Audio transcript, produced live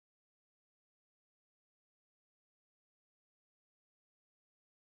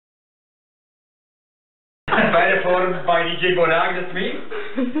Performed by DJ Borhák, that's me.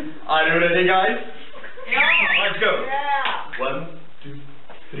 Are you ready, guys? Yeah. Let's go. Yeah. 1, 2,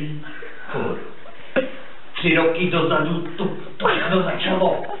 3, 4. 3 roky dozadu to všechno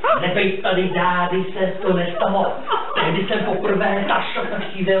začalo. Nebejt tady dády, se to nestalo. Tehdy jsem poprvé tašok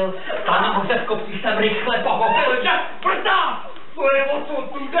navštívil. Tam nahoře v kopcích jsem rychle pochopil, že Vrtat! To je o co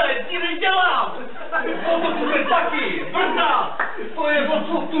tu jde, ti nedělám! O to tu jde taky, Vrtat! To je o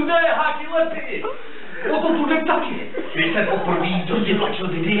co tu jde, háky lepy! O to tu jde taky! Když jsem poprvé do zdi tlačil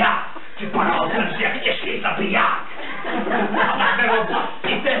videa, připadal jsem si jak těžký zabiják. A tak ve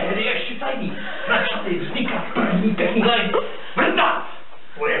oblasti té hry ještě tajný začaly vznikat první technikly. Vrtat!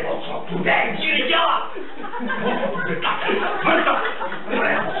 To je o co tu jde, ti nedělám! O to tu jde taky, Vrtat! To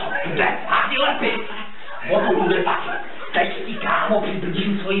je o co tu jde, háky lepy! O to tu jde taky. Teď ti, kámo,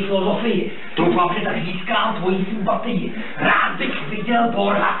 přiblížím svoji filozofii. Doufám, že tak získám tvoji sympatii. Rád bych viděl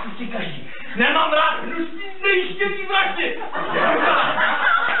Borhák si každý. Nemám rád hnusný znejištění vraždy.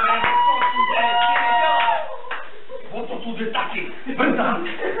 O to tu jde taky. Vrtat.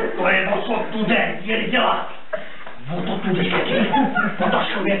 To je o co tu jde, je dělat. O to tu jde taky. Po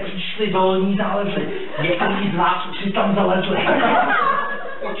Tašově přišli dolní záleží. Někteří z vás už si tam zalezli.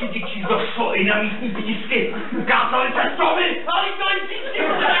 Očidičí došlo i na místní písky. Ukázali se stromy, ale to písky.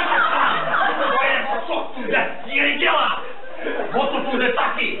 To je o co tu jde, je dělat. O to tu jde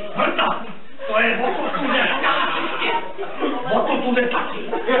taky. Vrtat. To je o co tu jde, písky. O to tu jde taky.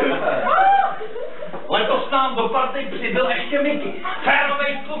 Letos nám do party přibyl ještě Miky.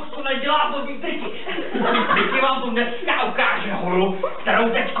 Férovej sluch, co nedělá blbý triky. Miky vám tu dneska ukáže horu, kterou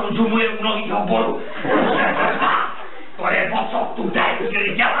teď konzumuje u novýho boru. To je o co tu jde,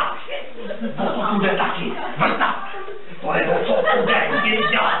 je dělat. O co tu jde taky. Vrtat. To je o co tu jde, je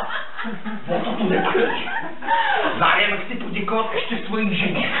dělat. O co tu jde taky. Zájem chci poděkovat ještě svojí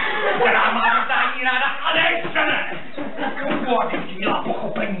ženě, která má vítání ráda a nejstane. Kurku, aby ti měla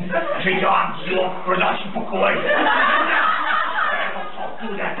pochopení, že dělám dílo pro další pokolej. To je o co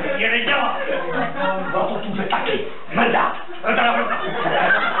tu jde, je nedělat. O co tu jde taky. Vrtat.